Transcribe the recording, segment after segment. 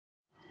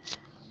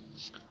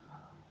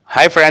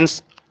Hi friends,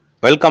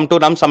 welcome to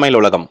நம் சமையல்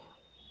உலகம்.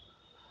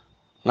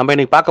 நம்ம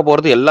இன்றைக்கி பார்க்க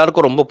போகிறது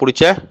எல்லாருக்கும் ரொம்ப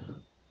பிடிச்ச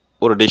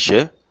ஒரு டிஷ்ஷு.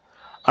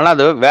 ஆனால்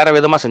அது வேறு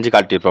விதமாக செஞ்சு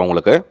காட்டியிருப்பேன்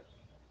உங்களுக்கு.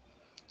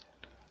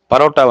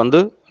 பரோட்டா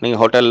நீங்கள்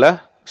ஹோட்டலில்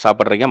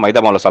சாப்பிட்றீங்க,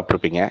 மைதா மாவில்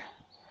சாப்பிட்ருப்பீங்க.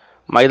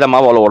 மைதா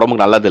மாவு அவ்வளோ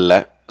உடம்புக்கு நல்லதில்லை.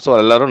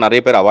 ஸோ எல்லோரும்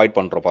நிறைய பேர் அவாய்ட்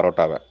பண்ணுறோம்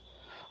பரோட்டாவை.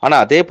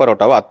 ஆனால் அதே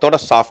பரோட்டாவை அத்தோட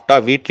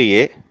சாஃப்டாக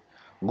வீட்லேயே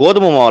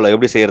கோதுமை மாவில்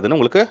எப்படி செய்கிறதுன்னு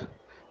உங்களுக்கு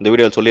இந்த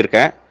வீடியோவில்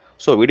சொல்லியிருக்கேன்.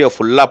 ஸோ வீடியோ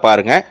ஃபுல்லாக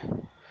பாருங்கள்.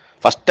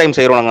 ஃபஸ்ட் டைம்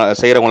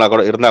செய்கிறவங்களா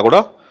கூட இருந்தால் கூட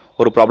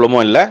ஒரு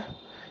ப்ராப்ளமும் இல்லை.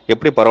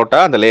 எப்படி பரோட்டா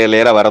அந்த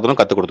லேயராக வரதுன்னு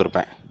கற்றுக்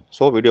கொடுத்துருப்பேன்.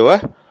 ஸோ வீடியோவை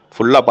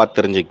ஃபுல்லாக பார்த்து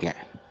தெரிஞ்சுக்கங்க.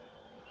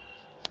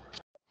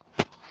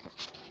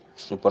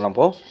 இப்போ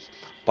நம்ம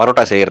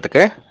பரோட்டா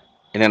செய்கிறதுக்கு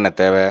என்னென்ன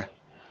தேவை?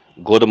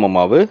 கோதுமை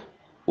மாவு,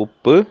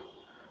 உப்பு,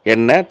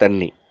 எண்ணெய்,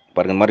 தண்ணி.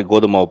 பாருங்கள், இந்த மாதிரி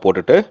கோதுமை மாவு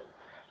போட்டுட்டு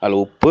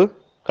அதில் உப்பு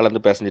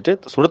கலந்து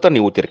பிசைஞ்சிட்டு சுடு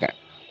தண்ணி ஊற்றிருக்கேன்.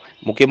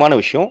 முக்கியமான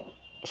விஷயம்,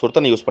 சுடு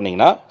தண்ணி யூஸ்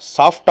பண்ணிங்கன்னா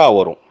சாஃப்டாக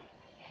வரும்.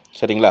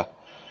 சரிங்களா?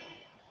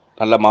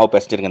 நல்லா மாவு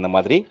பிசைஞ்சிருங்க. இந்த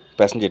மாதிரி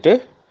பிசைஞ்சிட்டு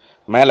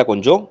மேலே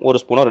கொஞ்சம் 1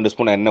 ஸ்பூனோ 2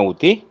 ஸ்பூனோ எண்ணெய்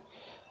ஊற்றி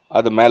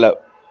அது மேலே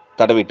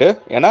தடவிட்டு,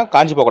 ஏன்னா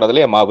காஞ்சி போகக்கூடாது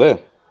இல்லையா மாவு,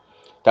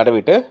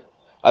 தடவிட்டு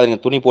அது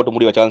நீங்கள் துணி போட்டு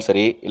மூடி வச்சாலும்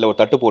சரி, இல்லை ஒரு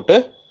தட்டு போட்டு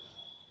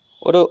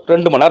ஒரு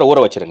 2 மணி நேரம்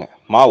ஊற வச்சுருங்க.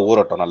 மாவு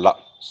ஊறட்டும், நல்லா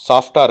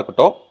சாஃப்டாக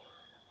இருக்கட்டும்.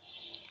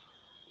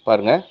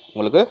 பாருங்கள்,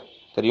 உங்களுக்கு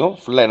தெரியும்,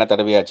 ஃபுல்லாக எண்ணெய்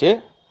தடவியாச்சு.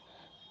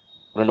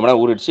 2 மணி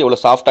நேரம் ஊறிடுச்சு.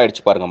 எவ்வளோ சாஃப்டாக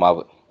ஆகிடுச்சு பாருங்கள்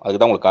மாவு.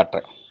 அதுக்கு தான் உங்களுக்கு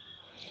காட்டுறேன்.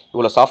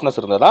 இவ்வளோ சாஃப்ட்னஸ்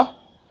இருந்தால் தான்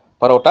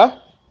பரோட்டா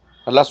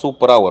நல்லா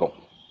சூப்பராக வரும்.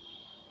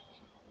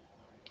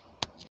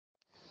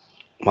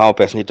 மாவு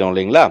பிசைஞ்சிட்டோம்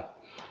இல்லைங்களா?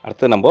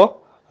 அடுத்து நம்ம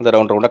அந்த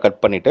ரவுண்டாக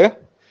கட் பண்ணிவிட்டு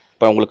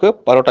இப்போ உங்களுக்கு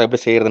பரோட்டா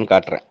எப்படி செய்கிறதுன்னு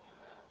காட்டுறேன்.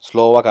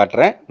 ஸ்லோவாக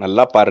காட்டுறேன்,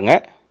 நல்லா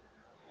பாருங்கள்.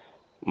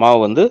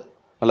 மாவு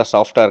நல்லா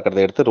சாஃப்டாக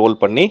இருக்கிறத எடுத்து ரோல்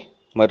பண்ணி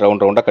இந்த மாதிரி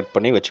ரவுண்டாக கட்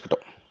பண்ணி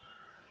வச்சுக்கிட்டோம்.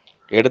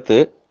 எடுத்து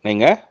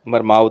நீங்கள் இந்த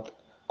மாதிரி மாவு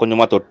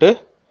கொஞ்சமாக தொட்டு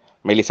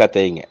மெலிசாக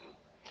தேய்ங்க.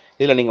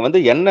 இதில்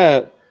நீங்கள் எண்ணெய்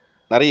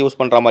நிறைய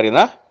யூஸ் பண்ணுற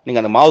மாதிரினா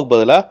நீங்கள் அந்த மாவுக்கு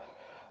பதிலாக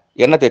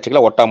எண்ணெய்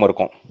தேய்ச்சிக்கலாம், ஒட்டாமல்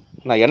இருக்கும்.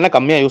 நான் எண்ணெய்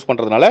கம்மியாக யூஸ்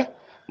பண்ணுறதுனால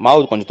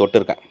மாவு கொஞ்சம்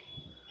தொட்டுருக்கேன்.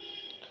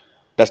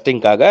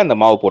 டஸ்டிங்காக அந்த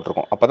மாவு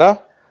போட்டிருக்கோம். அப்போ தான்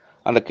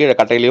அந்த கீழே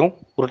கட்டையிலையும்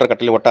உருட்டுற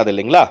கட்டையிலையும் ஒட்டாது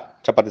இல்லைங்களா?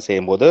 சப்பாத்தி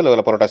செய்யும்போது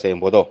இல்லை பரோட்டா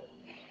செய்யும்போதோ.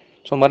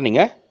 ஸோ மாதிரி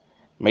நீங்கள்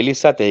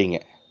மெலிசாக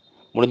தேய்ங்க.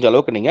 முடிஞ்ச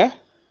அளவுக்கு நீங்கள்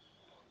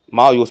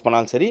மாவு யூஸ்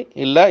பண்ணாலும் சரி,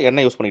 இல்லை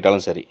எண்ணெய் யூஸ்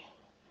பண்ணிட்டாலும் சரி,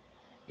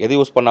 எது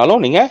யூஸ்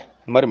பண்ணாலும் நீங்கள்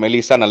இந்த மாதிரி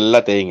மெலிசாக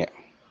நல்லா தேய்ங்க.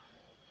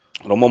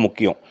 ரொம்ப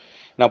முக்கியம்.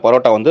 ஏன்னா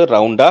பரோட்டா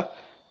ரவுண்டாக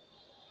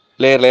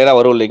லேயராக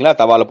வரும் இல்லைங்களா?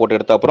 தவாவில் போட்டு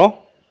எடுத்த அப்புறம்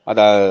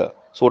அதை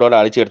சூடோடு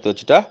அழித்து எடுத்து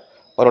வச்சுட்டா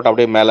பரோட்டா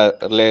அப்படியே மேலே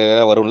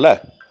லேயராக வரும்ல.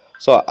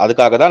 ஸோ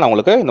அதுக்காக தான் நான்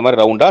உங்களுக்கு இந்த மாதிரி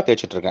ரவுண்டாக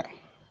தேய்ச்சிட்ருக்கேன்.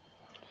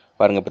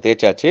 பாருங்கள், இப்போ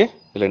தேய்ச்சாச்சு.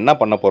 இதில் என்ன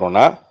பண்ண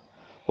போகிறோன்னா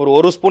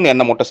ஒரு ஸ்பூன்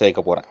எண்ணெய் மட்டும்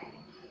சேர்க்க போகிறேன்.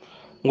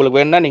 உங்களுக்கு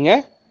வேணுன்னா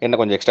நீங்கள்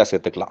எண்ணெய் கொஞ்சம் எக்ஸ்ட்ரா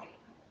சேர்த்துக்கலாம்.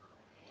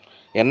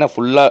 எண்ணெய்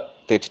ஃபுல்லாக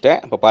தேய்ச்சிட்டேன்.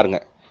 இப்போ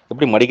பாருங்கள்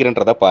எப்படி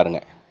மடிக்கிறேன்றதை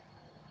பாருங்கள்.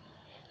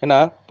 ஏன்னா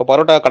இப்போ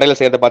பரோட்டா கடையில்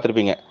செய்கிறத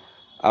பார்த்துருப்பீங்க,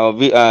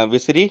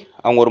 விசிறி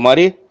அவங்க ஒரு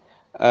மாதிரி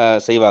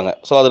செய்வாங்க.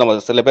 ஸோ அது நம்ம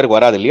சில பேருக்கு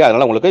வராது இல்லையா?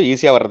 அதனால் உங்களுக்கு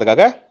ஈஸியாக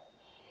வர்றதுக்காக,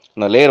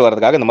 இந்த லேயர்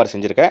வர்றதுக்காக இந்த மாதிரி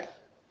செஞ்சுருக்கேன்.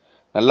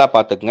 நல்லா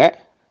பார்த்துக்குங்க.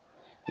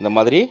 இந்த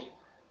மாதிரி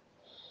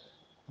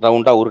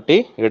ரவுண்டாக உருட்டி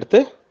எடுத்து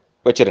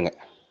வச்சுருங்க.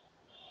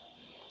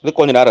 இது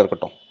கொஞ்சம் நேரம்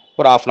இருக்கட்டும்,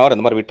 ஒரு 1/2 அன் ஹவர்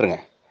இந்த மாதிரி விட்டுருங்க.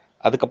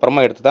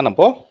 அதுக்கப்புறமா எடுத்து தான்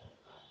நம்ம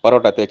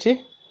பரோட்டா தேய்ச்சி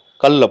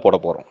கல்லில் போட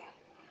போகிறோம்.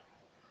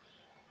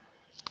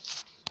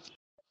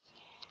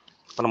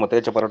 இப்போ நம்ம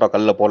தேய்ச்ச பரோட்டா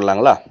கல்லில்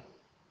போடலாங்களா?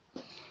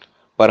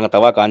 பாருங்கள்,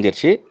 தவா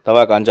காஞ்சிருச்சு.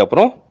 தவா காஞ்ச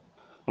அப்புறம்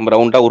நம்ம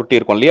ரவுண்டாக உருட்டி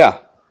இருக்கோம் இல்லையா?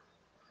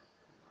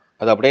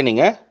 அது அப்படியே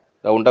நீங்கள்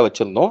ரவுண்டாக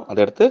வச்சுருந்தோம். அதை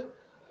எடுத்து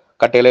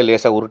கட்டையில்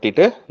லேசாக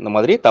உருட்டிட்டு இந்த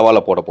மாதிரி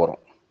தவாவில் போட போகிறோம்.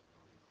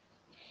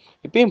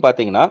 இப்பயும்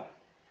பார்த்தீங்கன்னா,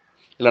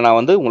 இல்லை நான்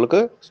உங்களுக்கு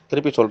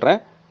திருப்பி சொல்கிறேன்,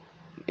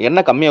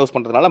 எண்ணெய் கம்மியாக யூஸ்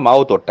பண்ணுறதுனால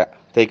மாவு தொட்டேன்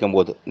தேய்க்கும்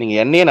போது. நீங்கள்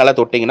எண்ணெயே நல்லா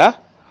தொட்டிங்கன்னா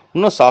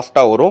இன்னும்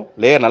சாஃப்டாக வரும்,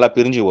 லேயர் நல்லா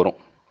பிரிஞ்சு வரும்.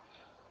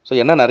 ஸோ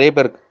எண்ணெய் நிறைய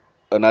பேர்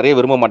நிறைய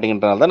விரும்ப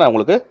மாட்டேங்கிறதுனால தான் நான்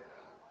உங்களுக்கு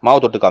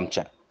மாவு தொட்டு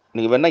காமிச்சேன்.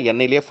 நீங்கள் வேணால்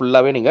எண்ணெயிலேயே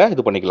ஃபுல்லாகவே நீங்கள்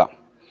இது பண்ணிக்கலாம்.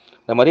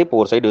 இந்த மாதிரி இப்போ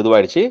ஒரு சைடு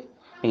இதுவாகிடுச்சு.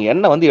 நீங்கள்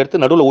எண்ணெய்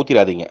எடுத்து நடுவில்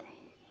ஊற்றிடாதீங்க.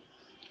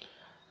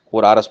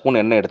 ஒரு 1/2 ஸ்பூன்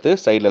எண்ணெய் எடுத்து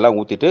சைட்லலாம்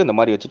ஊற்றிட்டு இந்த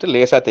மாதிரி வச்சுட்டு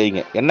லேசாக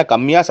தேய்ங்க. எண்ணெய்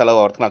கம்மியாக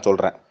செலவாகிறதுக்கு நான்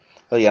சொல்கிறேன்.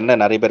 அது எண்ணெய்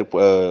நிறைய பேர்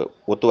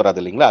ஒத்து வராது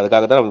இல்லைங்களா?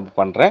 அதுக்காக தான்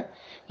பண்ணுறேன்.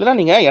 இல்லைனா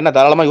நீங்கள் எண்ணெய்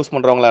தாராளமாக யூஸ்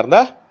பண்ணுறவங்களா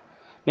இருந்தால்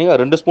நீங்கள்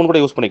 2 ஸ்பூன் கூட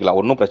யூஸ் பண்ணிக்கலாம்,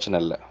 ஒன்றும்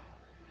பிரச்சனை இல்லை.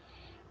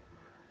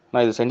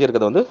 நான் இது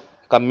செஞ்சுருக்கிறது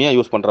கம்மியாக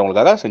யூஸ்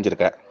பண்ணுறவங்களுக்காக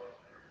செஞ்சுருக்கேன்.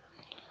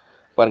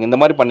 பாருங்கள், இந்த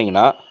மாதிரி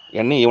பண்ணிங்கன்னா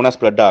எண்ணெய் ஈவனாக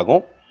ஸ்ப்ரெட்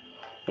ஆகும்.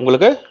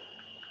 உங்களுக்கு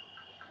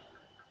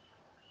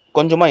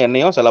கொஞ்சமாக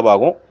எண்ணெயும்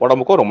செலவாகும்,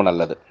 உடம்புக்கும் ரொம்ப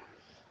நல்லது.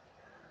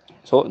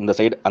 ஸோ இந்த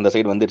சைடு அந்த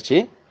சைடு வந்துருச்சு.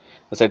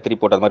 இந்த சைடு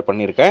திருப்பி போட்டு அது மாதிரி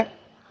பண்ணியிருக்கேன்.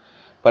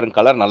 பாருங்கள்,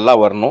 கலர் நல்லா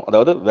வரணும்.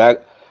 அதாவது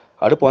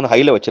அடுப்பு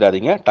ஹையில்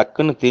வச்சிடாதீங்க,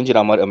 டக்குன்னு தீஞ்சிட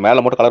மாதிரி மேலே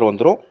மட்டும் கலர்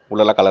வந்துடும்,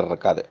 உள்ளெல்லாம் கலர்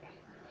இருக்காது.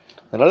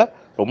 அதனால்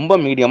ரொம்ப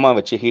மீடியமாக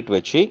வச்சு ஹீட்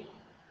வச்சு,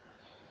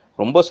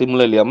 ரொம்ப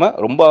சிம்மில் இல்லாமல்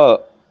ரொம்ப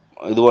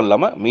இதுவும்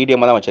இல்லாமல்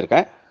மீடியமாக தான்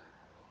வச்சுருக்கேன்.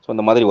 ஸோ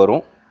இந்த மாதிரி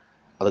வரும்.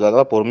 அதுக்காக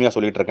தான் பொறுமையாக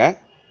சொல்லிகிட்ருக்கேன்.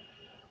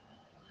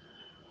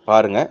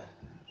 பாருங்கள்,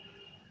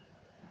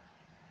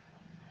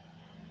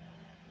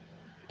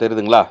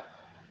 தெரியுதுங்களா?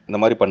 இந்த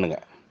மாதிரி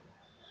பண்ணுங்கள்.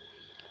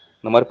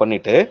 இந்த மாதிரி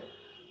பண்ணிவிட்டு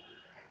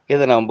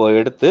இதை நம்ம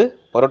எடுத்து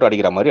பரோட்டா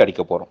அடிக்கிற மாதிரி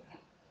அடிக்க போகிறோம்.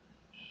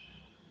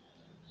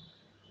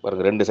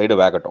 பாருங்கள் 2 சைடு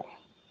வேகட்டும்,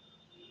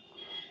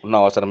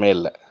 இன்னும் அவசரமே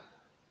இல்லை.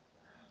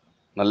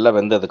 நல்லா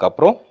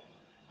வெந்ததுக்கப்புறம்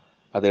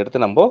அதை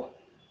எடுத்து நம்ம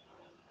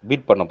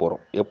பீட் பண்ண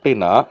போகிறோம்.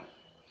 எப்படின்னா,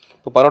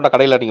 இப்போ பரோட்டா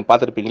கடையில் நீங்கள்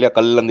பார்த்துருப்பீங்க இல்லையா,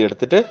 கல்லேருந்து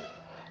எடுத்துகிட்டு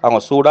அவங்க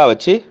சூடாக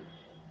வச்சு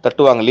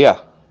தட்டுவாங்க இல்லையா,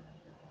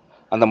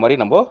 அந்த மாதிரி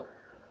நம்ம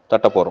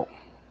தட்ட போகிறோம்.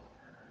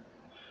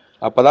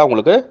 அப்போ தான்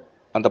உங்களுக்கு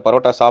அந்த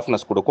பரோட்டா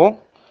சாஃப்ட்னஸ் கொடுக்கும்,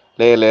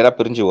 லேயர் லேயராக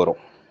பிரிஞ்சு வரும்.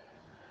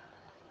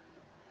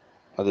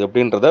 அது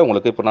எப்படின்றத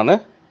உங்களுக்கு இப்போ நான்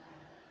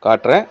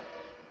காட்டுறேன்.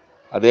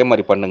 அதே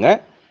மாதிரி பண்ணுங்கள்.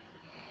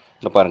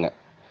 இந்த பாருங்கள்,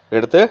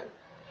 எடுத்து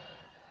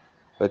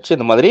வச்சு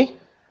இந்த மாதிரி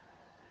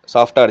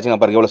சாஃப்டாக அடிச்சுங்க.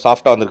 பாருங்கள் எவ்வளோ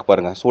சாஃப்டாக வந்திருக்கு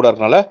பாருங்கள். சூடாக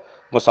இருக்கனால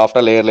ரொம்ப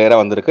சாஃப்டாக லேயர்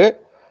லேயராக வந்திருக்கு.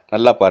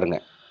 நல்லா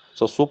பாருங்கள்.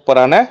 ஸோ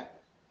சூப்பரான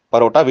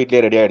பரோட்டா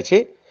வீட்டிலே ரெடி ஆகிடுச்சு.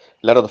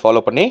 எல்லோரும் அதை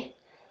ஃபாலோ பண்ணி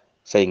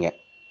செய்யுங்க.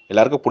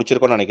 எல்லாருக்கும்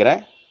பிடிச்சிருக்கோன்னு நினைக்கிறேன்.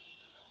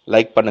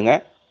 லைக்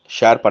பண்ணுங்கள்,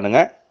 ஷேர்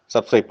பண்ணுங்கள்,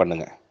 சப்ஸ்கிரைப்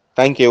பண்ணுங்கள்.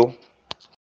 தேங்க்யூ.